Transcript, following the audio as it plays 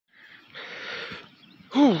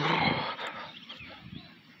Whew.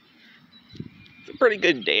 It's a pretty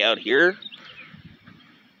good day out here.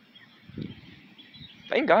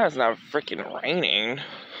 Thank God it's not freaking raining.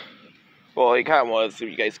 Well, it kind of was, so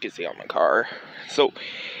you guys could see on my car. So,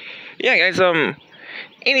 yeah, guys,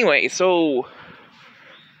 anyway, so,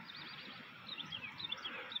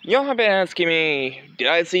 y'all have been asking me, did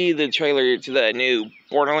I see the trailer to the new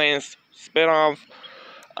Borderlands spinoff?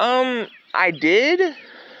 I did, and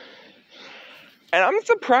I'm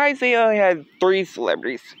surprised they only had 3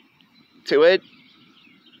 celebrities to it,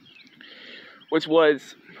 which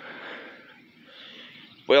was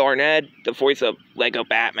Will Arnett, the voice of Lego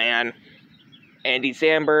Batman, Andy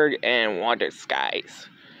Samberg, and Wanda Skies.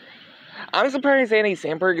 I'm surprised Andy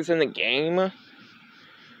Samberg is in the game,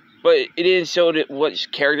 but it didn't show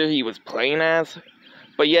which character he was playing as.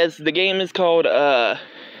 But yes, the game is called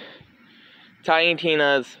Tiny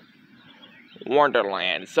Tina's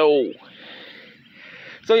Wonderland. So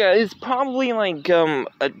yeah, it's probably like a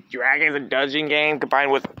Dragons and Dungeon game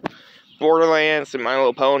combined with Borderlands and My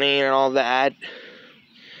Little Pony and all that.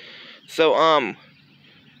 So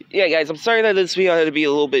yeah, guys, I'm sorry that this video had to be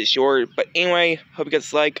a little bit short, but anyway, hope you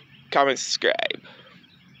guys like, comment, subscribe.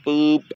 Boop.